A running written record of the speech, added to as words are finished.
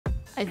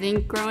I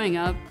think growing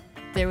up,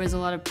 there was a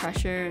lot of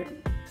pressure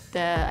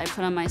that I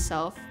put on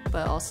myself,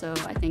 but also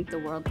I think the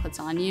world puts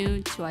on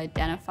you to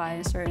identify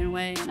a certain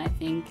way, and I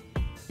think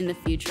in the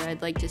future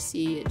I'd like to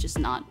see it just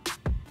not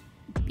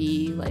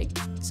be like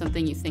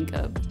something you think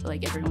of,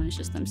 like everyone is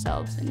just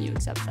themselves and you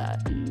accept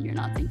that and you're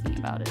not thinking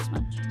about it as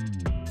much.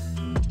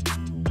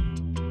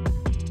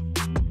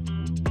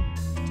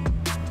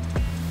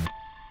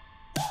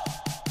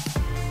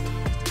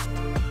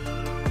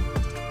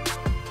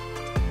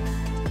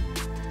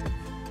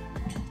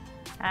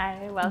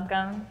 Hi,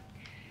 welcome.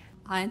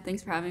 Hi,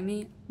 thanks for having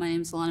me. My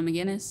name is Alana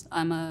McGuinness.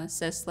 I'm a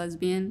cis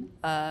lesbian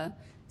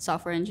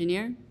software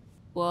engineer.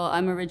 Well,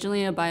 I'm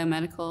originally a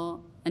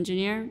biomedical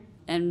engineer,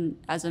 and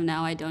as of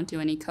now, I don't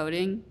do any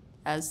coding,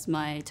 as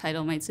my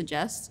title might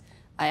suggest.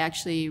 I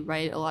actually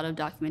write a lot of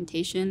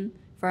documentation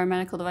for our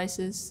medical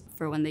devices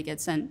for when they get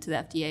sent to the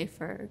FDA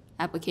for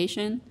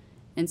application.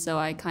 And so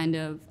I kind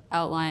of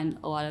outline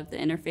a lot of the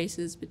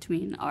interfaces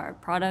between our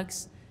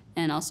products,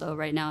 and also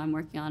right now I'm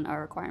working on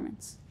our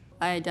requirements.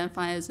 I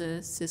identify as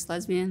a cis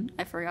lesbian.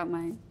 I forgot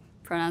my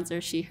pronouns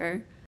are she,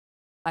 her.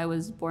 I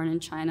was born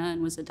in China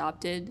and was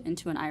adopted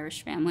into an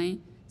Irish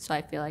family, so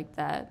I feel like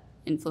that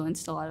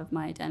influenced a lot of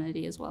my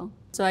identity as well.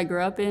 So I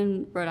grew up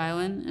in Rhode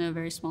Island in a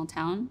very small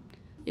town.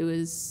 It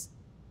was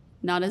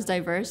not as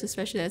diverse,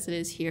 especially as it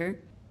is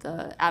here.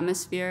 The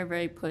atmosphere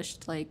very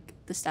pushed like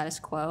the status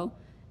quo,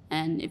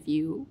 and if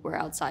you were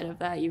outside of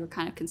that, you were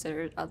kind of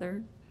considered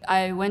other.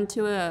 I went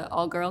to an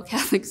all-girl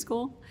Catholic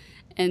school,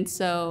 and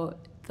so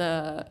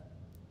the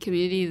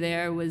community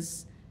there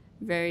was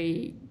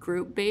very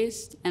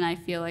group-based, and I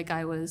feel like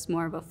I was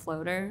more of a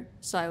floater,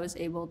 so I was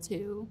able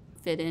to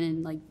fit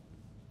in like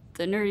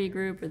the nerdy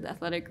group or the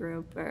athletic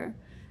group or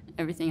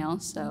everything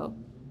else. So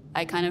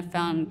I kind of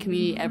found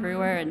community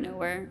everywhere and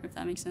nowhere, if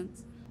that makes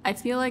sense. I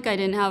feel like I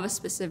didn't have a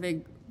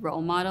specific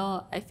role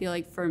model. I feel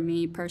like for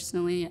me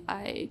personally,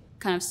 I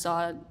kind of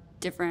saw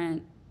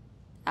different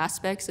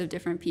aspects of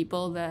different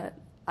people that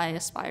I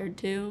aspired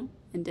to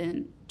and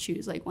didn't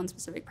choose like one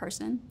specific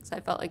person, because I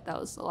felt like that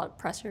was a lot of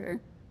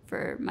pressure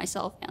for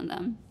myself and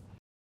them.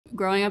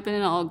 Growing up in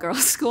an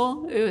all-girls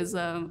school, it was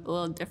a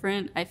little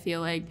different. I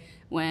feel like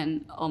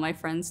when all my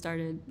friends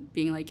started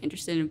being like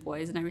interested in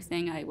boys and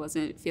everything, I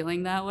wasn't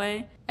feeling that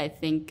way. I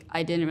think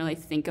I didn't really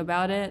think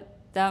about it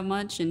that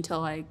much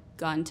until I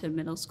got into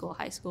middle school,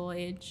 high school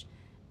age,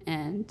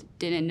 and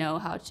didn't know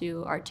how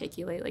to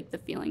articulate like the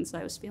feelings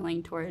I was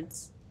feeling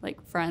towards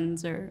like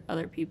friends or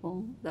other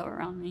people that were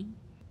around me.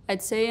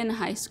 I'd say in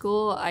high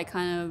school, I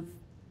kind of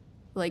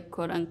like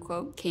quote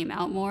unquote came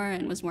out more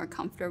and was more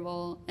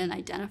comfortable in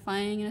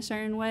identifying in a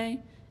certain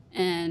way.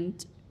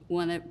 And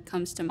one that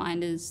comes to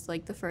mind is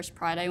like the first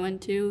Pride I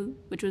went to,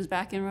 which was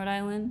back in Rhode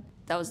Island.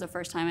 That was the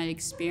first time I'd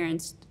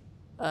experienced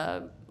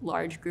a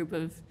large group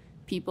of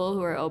people who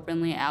were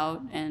openly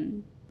out,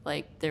 and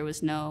like there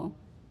was no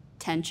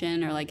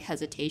tension or like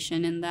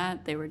hesitation in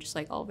that. They were just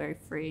like all very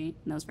free,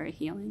 and that was very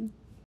healing.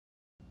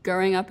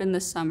 Growing up in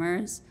the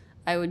summers,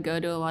 I would go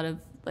to a lot of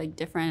like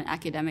different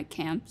academic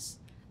camps.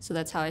 So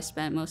that's how I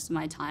spent most of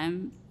my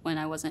time when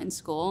I wasn't in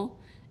school.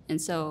 And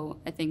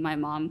so I think my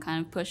mom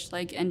kind of pushed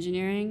like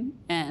engineering,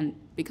 and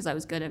because I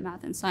was good at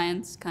math and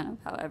science, kind of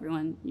how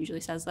everyone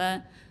usually says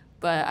that,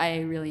 but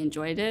I really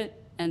enjoyed it.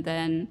 And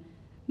then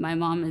my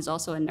mom is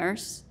also a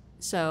nurse,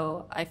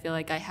 so I feel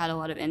like I had a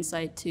lot of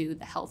insight to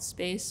the health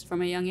space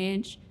from a young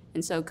age.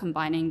 And so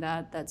combining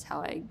that, that's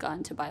how I got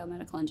into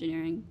biomedical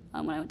engineering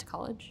when I went to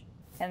college.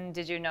 And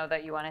did you know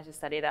that you wanted to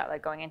study that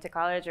like going into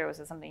college, or was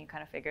it something you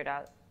kind of figured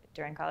out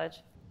during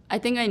college? I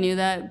think I knew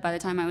that by the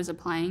time I was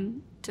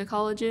applying to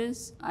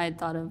colleges. I had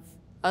thought of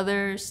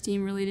other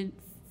STEAM-related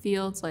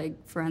fields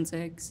like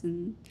forensics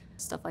and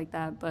stuff like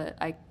that, but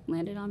I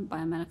landed on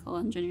biomedical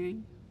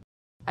engineering.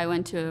 I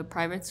went to a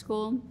private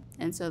school,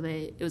 and so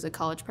it was a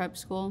college prep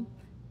school,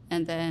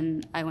 and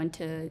then I went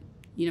to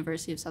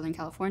University of Southern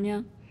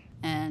California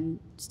and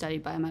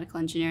studied biomedical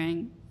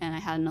engineering, and I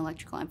had an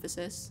electrical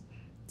emphasis.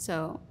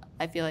 So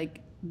I feel like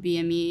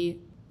BME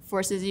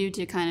forces you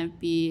to kind of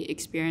be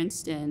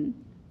experienced in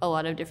a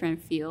lot of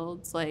different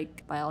fields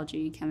like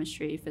biology,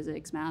 chemistry,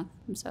 physics, math.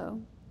 And so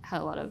I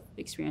had a lot of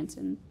experience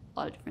in a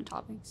lot of different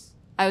topics.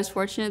 I was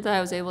fortunate that I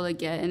was able to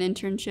get an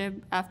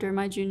internship after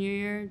my junior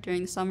year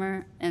during the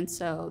summer, and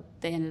so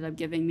they ended up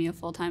giving me a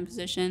full-time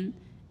position,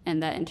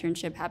 and that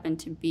internship happened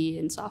to be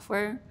in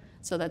software.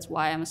 So that's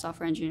why I'm a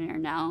software engineer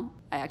now.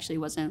 I actually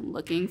wasn't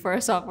looking for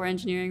a software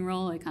engineering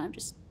role. It kind of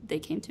just, they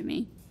came to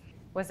me.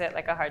 Was it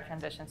like a hard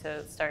transition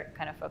to start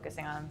kind of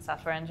focusing on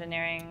software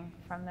engineering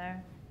from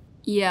there?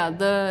 Yeah,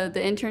 the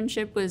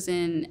internship was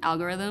in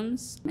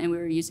algorithms, and we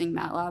were using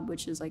MATLAB,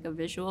 which is like a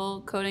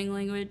visual coding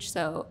language,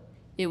 so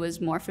it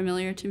was more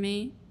familiar to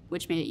me,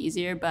 which made it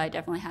easier, but I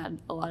definitely had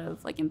a lot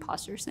of like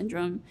imposter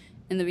syndrome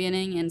in the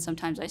beginning, and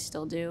sometimes I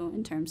still do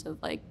in terms of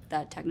like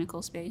that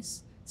technical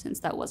space,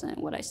 since that wasn't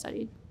what I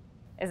studied.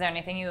 Is there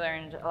anything you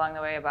learned along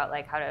the way about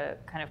like how to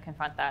kind of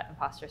confront that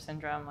imposter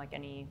syndrome, like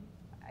any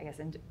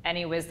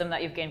wisdom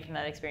that you've gained from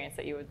that experience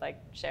that you would like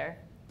share?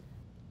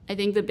 I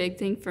think the big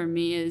thing for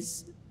me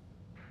is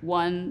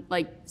one,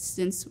 like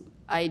since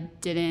I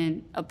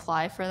didn't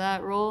apply for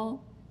that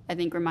role. I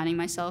think reminding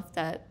myself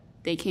that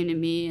they came to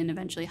me and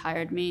eventually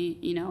hired me,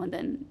 and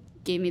then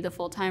gave me the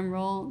full-time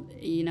role,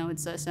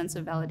 it's a sense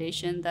of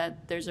validation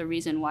that there's a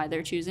reason why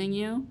they're choosing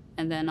you.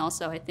 And then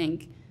also I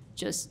think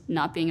just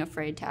not being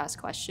afraid to ask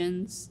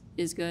questions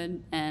is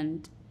good,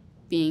 and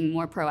being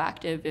more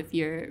proactive if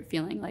you're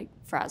feeling like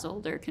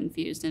frazzled or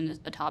confused in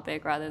a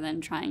topic, rather than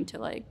trying to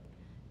like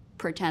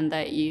pretend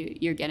that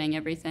you're getting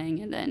everything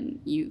and then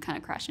you kind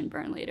of crash and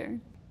burn later.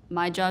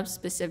 My job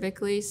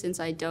specifically, since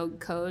I don't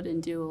code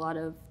and do a lot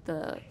of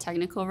the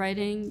technical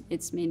writing,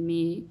 it's made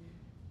me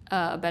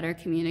a better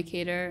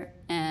communicator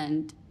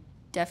and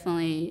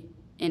definitely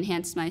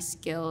enhanced my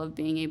skill of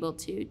being able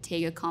to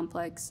take a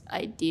complex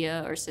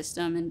idea or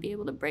system and be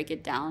able to break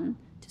it down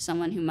to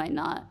someone who might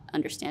not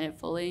understand it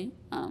fully.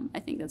 I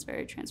think that's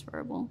very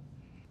transferable.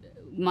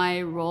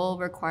 My role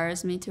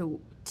requires me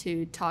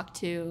to talk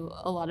to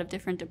a lot of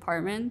different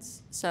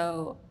departments.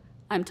 So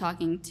I'm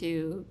talking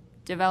to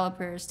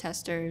developers,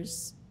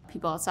 testers,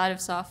 people outside of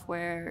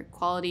software,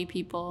 quality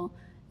people.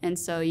 And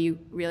so you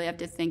really have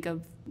to think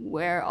of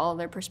where all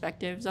their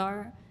perspectives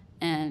are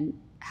and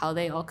how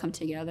they all come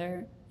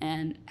together,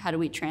 and how do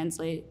we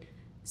translate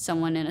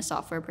someone in a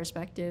software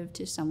perspective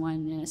to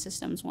someone in a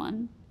systems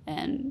one,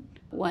 and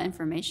what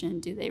information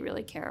do they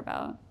really care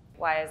about.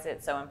 Why is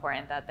it so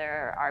important that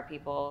there are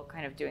people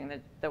kind of doing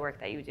the work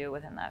that you do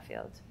within that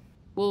field?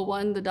 Well,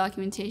 one, the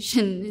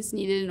documentation is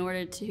needed in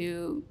order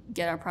to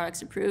get our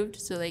products approved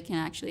so they can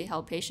actually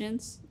help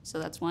patients. So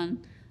that's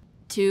one.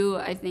 Two,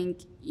 I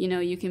think,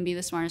 you can be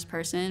the smartest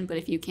person, but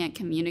if you can't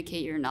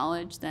communicate your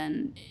knowledge,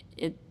 then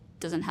it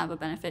doesn't have a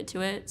benefit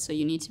to it. So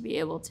you need to be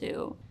able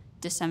to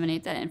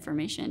disseminate that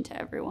information to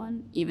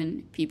everyone,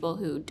 even people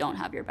who don't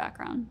have your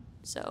background.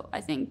 So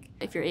I think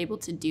if you're able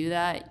to do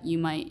that, you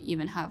might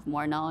even have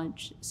more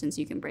knowledge since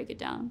you can break it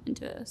down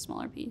into a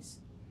smaller piece.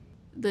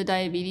 The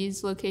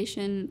diabetes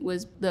location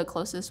was the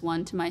closest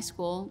one to my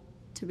school,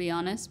 to be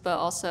honest, but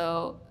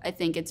also I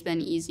think it's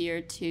been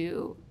easier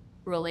to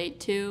relate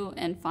to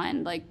and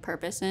find like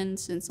purpose in,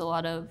 since a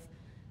lot of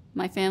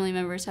my family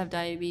members have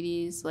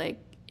diabetes. Like,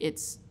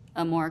 it's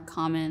a more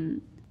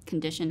common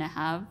condition to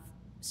have,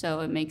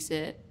 so it makes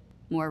it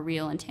more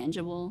real and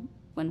tangible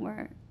when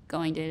we're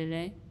going day to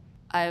day.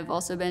 I've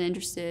also been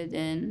interested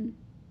in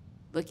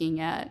looking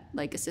at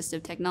like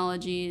assistive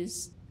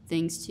technologies,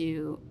 things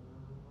to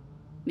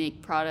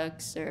make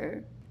products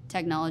or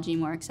technology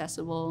more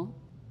accessible.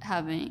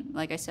 Having,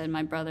 like I said,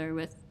 my brother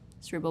with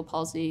cerebral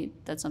palsy,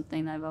 that's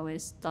something that I've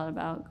always thought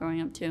about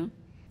growing up too.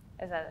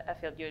 Is that a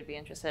field you would be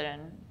interested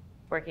in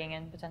working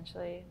in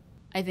potentially?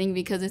 I think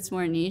because it's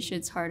more niche,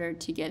 it's harder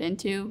to get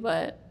into,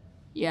 but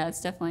yeah,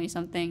 it's definitely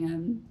something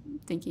I'm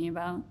thinking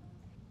about.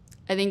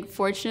 I think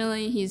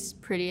fortunately he's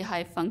pretty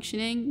high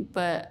functioning,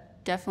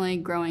 but definitely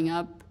growing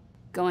up,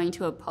 going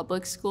to a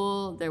public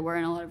school, there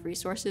weren't a lot of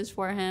resources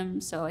for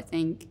him. So I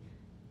think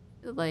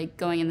like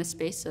going in the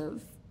space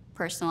of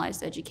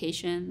personalized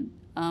education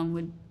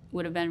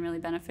would have been really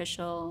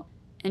beneficial.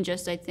 And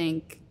just, I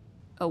think,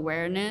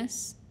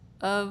 awareness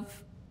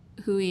of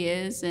who he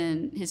is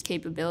and his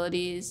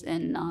capabilities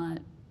and not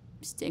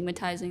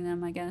stigmatizing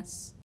them, I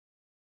guess.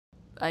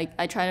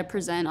 I try to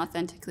present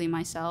authentically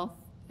myself.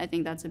 I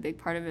think that's a big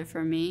part of it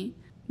for me.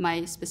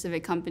 My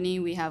specific company,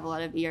 we have a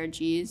lot of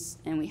ERGs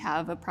and we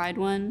have a Pride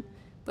one,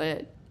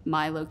 but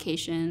my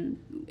location,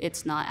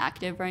 it's not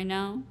active right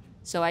now.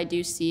 So I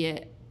do see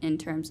it in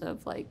terms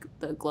of like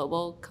the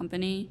global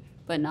company,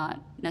 but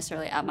not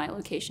necessarily at my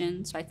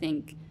location. So I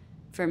think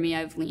for me,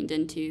 I've leaned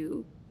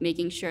into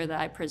making sure that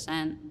I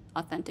present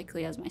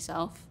authentically as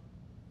myself,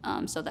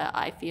 so that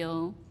I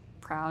feel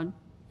proud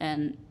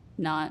and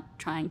not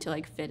trying to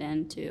like fit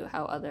into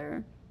how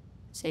other,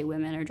 say,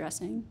 women are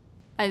dressing.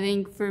 I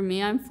think for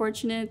me, I'm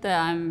fortunate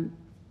that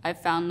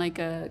I've found like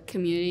a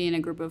community and a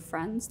group of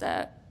friends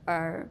that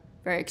are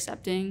very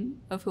accepting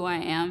of who I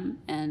am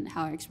and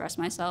how I express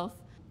myself,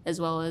 as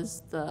well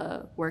as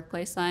the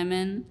workplace that I'm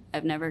in.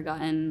 I've never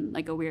gotten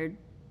like a weird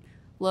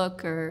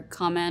look or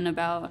comment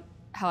about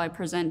how I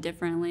present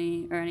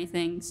differently or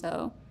anything,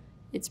 so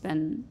it's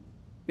been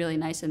really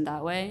nice in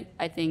that way.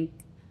 I think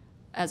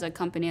as a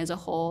company as a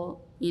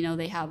whole,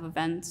 they have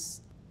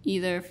events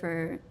either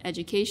for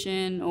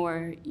education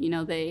or,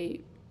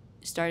 they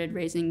started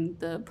raising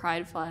the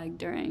Pride flag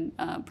during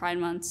Pride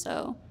Month,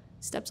 so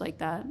steps like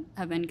that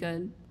have been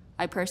good.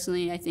 I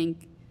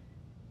think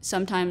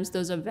sometimes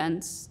those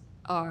events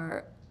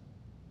are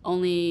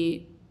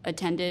only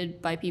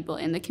attended by people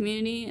in the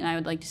community, and I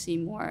would like to see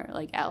more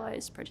like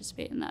allies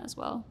participate in that as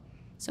well.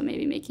 So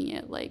maybe making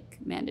it like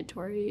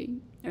mandatory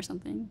or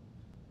something.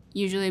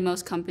 Usually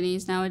most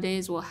companies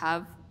nowadays will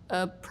have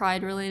a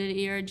Pride-related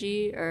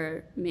ERG,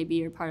 or maybe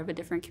you're part of a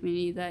different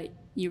community that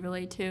you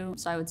relate to.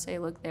 So I would say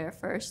look there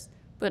first.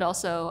 But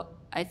also,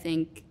 I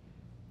think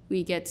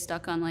we get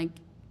stuck on like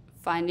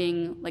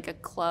finding like a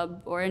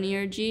club or an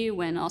ERG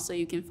when also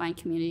you can find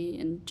community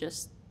in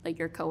just like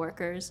your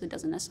coworkers. It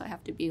doesn't necessarily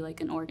have to be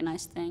like an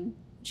organized thing,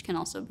 which can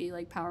also be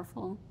like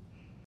powerful.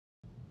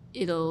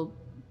 It'll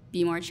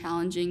be more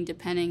challenging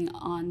depending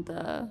on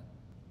the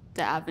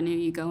the avenue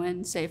you go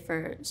in. Say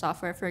for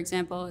software, for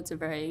example, it's a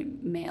very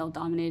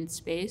male-dominated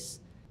space,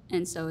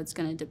 and so it's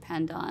going to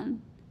depend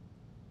on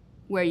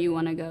where you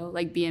want to go.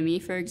 Like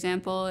BME, for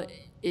example,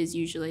 is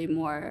usually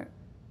more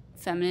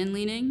feminine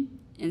leaning,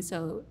 and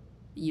so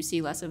you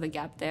see less of a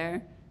gap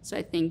there. So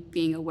I think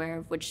being aware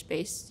of which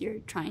space you're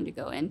trying to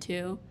go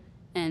into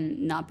and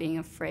not being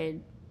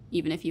afraid,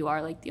 even if you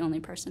are like the only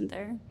person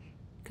there,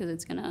 because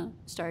it's going to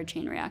start a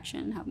chain reaction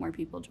and have more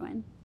people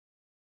join.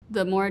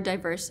 The more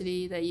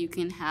diversity that you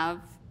can have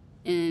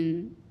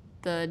in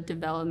the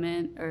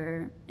development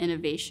or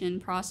innovation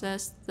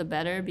process, the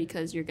better,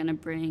 because you're going to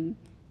bring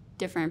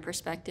different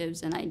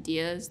perspectives and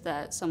ideas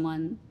that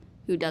someone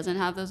who doesn't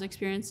have those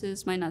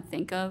experiences might not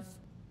think of.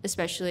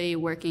 Especially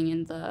working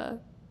in the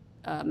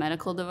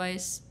medical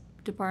device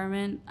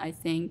department, I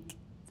think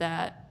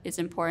that it's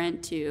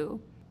important to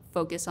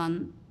focus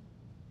on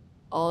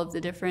all of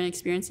the different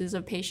experiences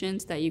of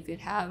patients that you could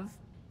have.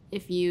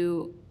 If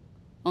you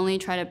only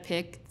try to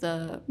pick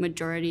the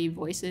majority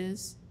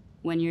voices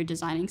when you're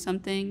designing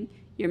something,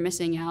 you're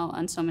missing out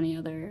on so many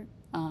other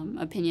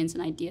opinions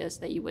and ideas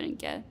that you wouldn't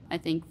get. I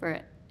think for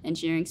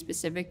engineering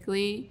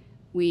specifically,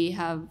 we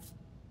have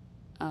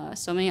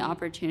so many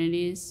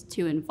opportunities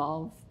to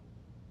involve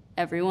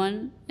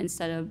everyone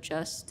instead of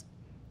just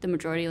the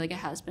majority like it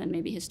has been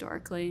maybe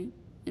historically.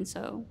 And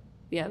so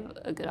we have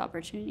a good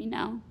opportunity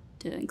now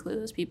to include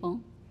those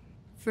people.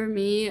 For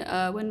me,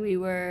 when we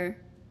were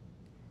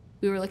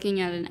looking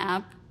at an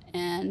app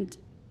and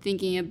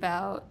thinking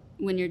about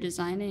when you're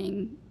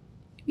designing,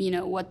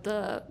 what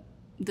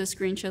the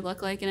screen should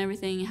look like and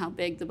everything, how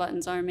big the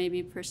buttons are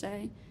maybe per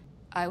se,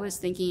 I was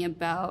thinking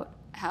about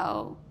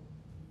how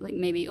like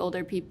maybe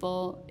older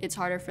people, it's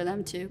harder for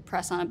them to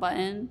press on a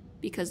button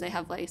because they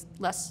have like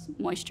less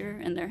moisture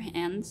in their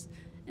hands.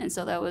 And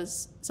so that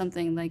was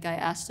something like I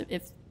asked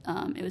if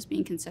it was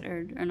being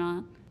considered or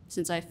not,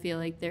 since I feel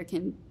like there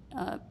can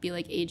be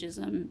like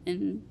ageism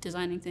in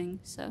designing things.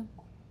 So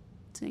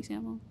it's an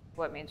example.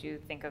 What made you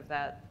think of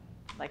that?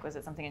 Like, was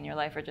it something in your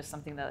life or just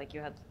something that like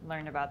you had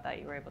learned about that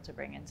you were able to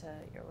bring into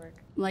your work?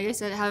 Like I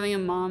said, having a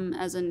mom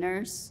as a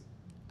nurse,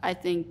 I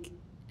think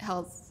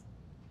health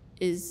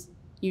is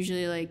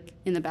usually like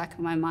in the back of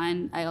my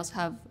mind. I also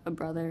have a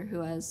brother who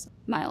has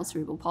mild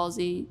cerebral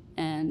palsy,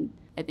 and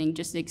I think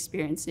just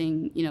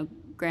experiencing,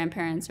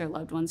 grandparents or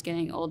loved ones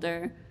getting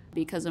older,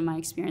 because of my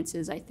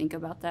experiences, I think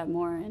about that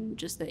more, and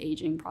just the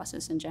aging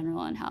process in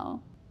general and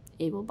how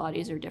able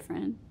bodies are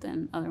different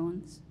than other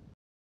ones.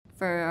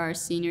 For our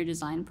senior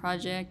design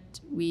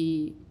project,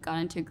 we got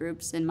into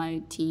groups, and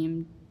my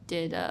team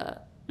did an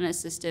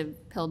assistive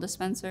pill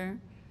dispenser.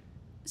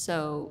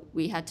 So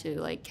we had to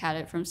like CAD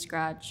it from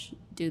scratch,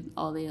 do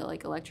all the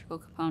like electrical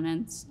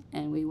components,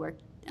 and we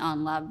worked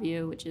on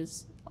LabVIEW, which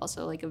is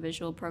also like a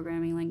visual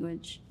programming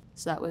language.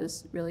 So that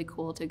was really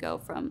cool to go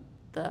from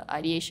the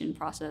ideation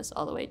process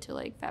all the way to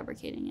like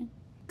fabricating it.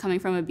 Coming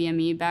from a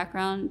BME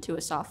background to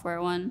a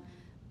software one,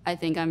 I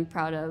think I'm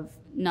proud of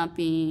not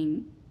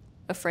being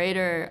afraid,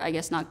 or I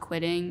guess not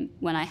quitting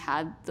when I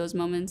had those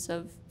moments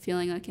of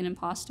feeling like an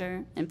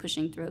imposter and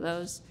pushing through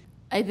those.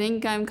 I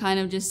think I'm kind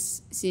of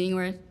just seeing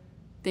where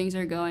things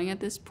are going at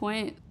this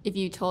point. If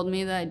you told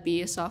me that I'd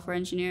be a software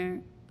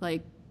engineer,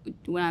 like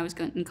when I was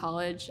in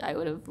college, I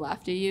would have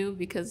laughed at you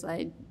because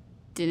I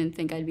didn't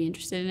think I'd be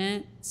interested in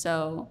it.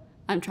 So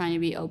I'm trying to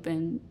be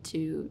open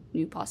to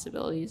new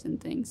possibilities and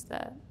things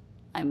that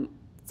I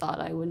thought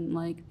I wouldn't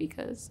like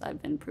because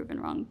I've been proven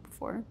wrong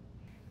before.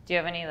 Do you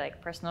have any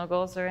like personal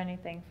goals or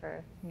anything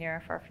for near or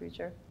far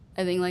future?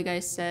 I think, like I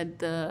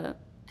said,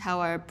 how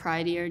our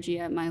Pride ERG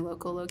at my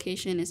local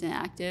location isn't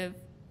active.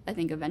 I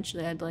think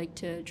eventually I'd like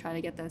to try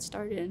to get that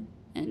started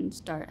and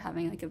start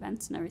having like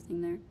events and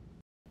everything there.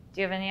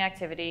 Do you have any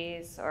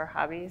activities or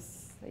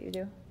hobbies that you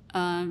do?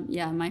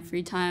 Yeah, in my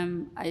free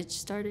time, I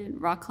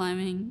started rock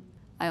climbing.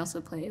 I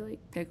also play like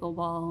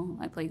pickleball,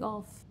 I play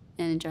golf,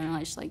 and in general, I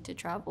just like to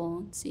travel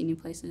and see new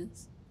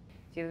places.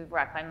 Do you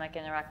rock climb like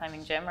in a rock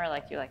climbing gym, or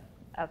like you like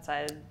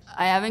outside?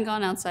 I haven't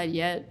gone outside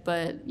yet,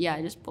 but yeah,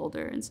 I just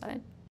boulder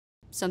inside.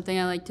 Something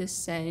I like to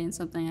say and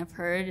something I've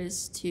heard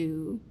is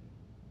to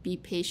be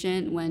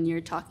patient when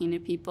you're talking to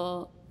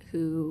people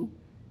who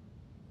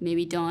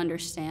maybe don't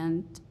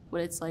understand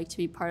what it's like to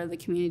be part of the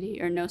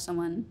community or know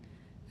someone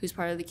who's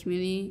part of the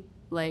community.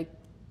 Like,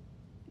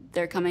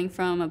 they're coming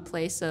from a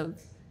place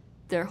of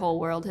their whole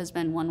world has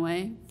been one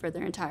way for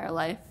their entire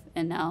life,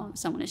 and now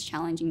someone is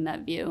challenging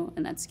that view,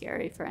 and that's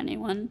scary for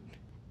anyone.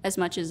 As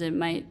much as it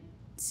might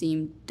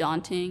seem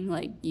daunting,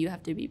 like, you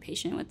have to be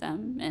patient with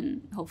them,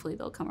 and hopefully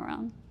they'll come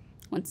around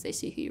once they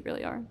see who you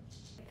really are.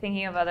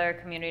 Thinking of other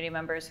community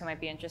members who might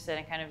be interested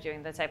in kind of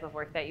doing the type of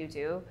work that you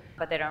do,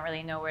 but they don't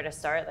really know where to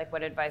start, like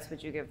what advice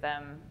would you give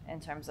them in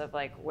terms of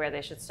like where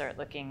they should start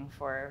looking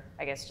for,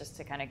 I guess, just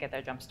to kind of get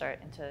their jump start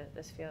into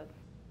this field?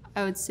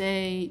 I would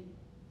say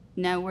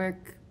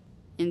network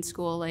in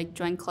school, like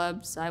join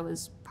clubs. I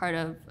was part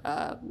of,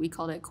 we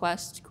called it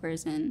Quest,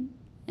 Careers in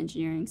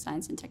Engineering,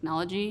 Science, and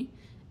Technology,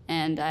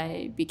 and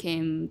I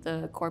became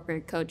the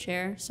corporate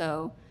co-chair.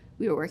 So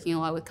we were working a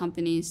lot with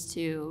companies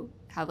to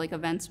have like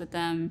events with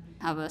them,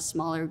 have a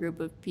smaller group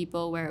of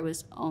people where it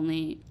was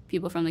only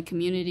people from the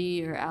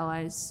community or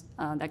allies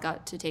that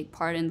got to take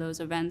part in those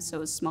events. So it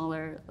was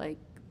smaller, like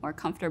more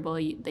comfortable.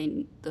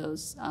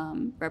 Those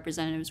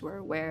representatives were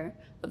aware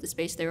of the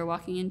space they were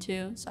walking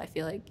into. So I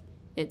feel like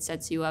it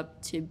sets you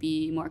up to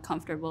be more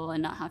comfortable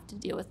and not have to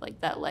deal with like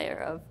that layer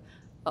of,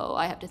 oh,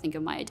 I have to think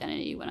of my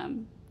identity when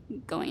I'm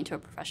going into a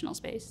professional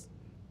space.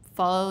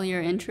 Follow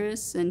your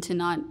interests and to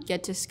not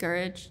get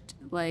discouraged.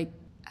 Like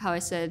how I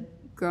said,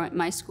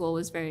 my school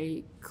was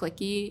very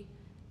cliquey.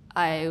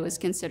 I was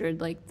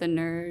considered like the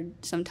nerd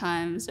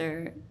sometimes,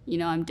 or, you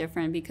know, I'm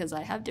different because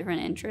I have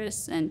different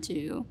interests, and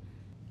to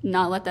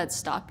not let that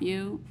stop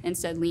you.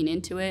 Instead, lean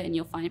into it, and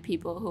you'll find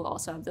people who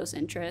also have those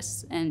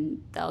interests,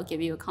 and that'll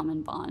give you a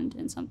common bond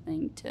and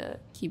something to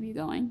keep you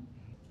going.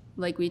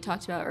 Like we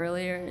talked about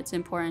earlier, it's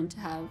important to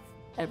have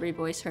every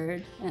voice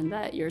heard and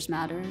that yours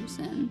matters,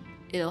 and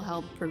it'll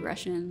help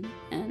progression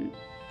and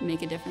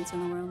make a difference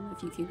in the world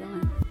if you keep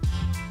going.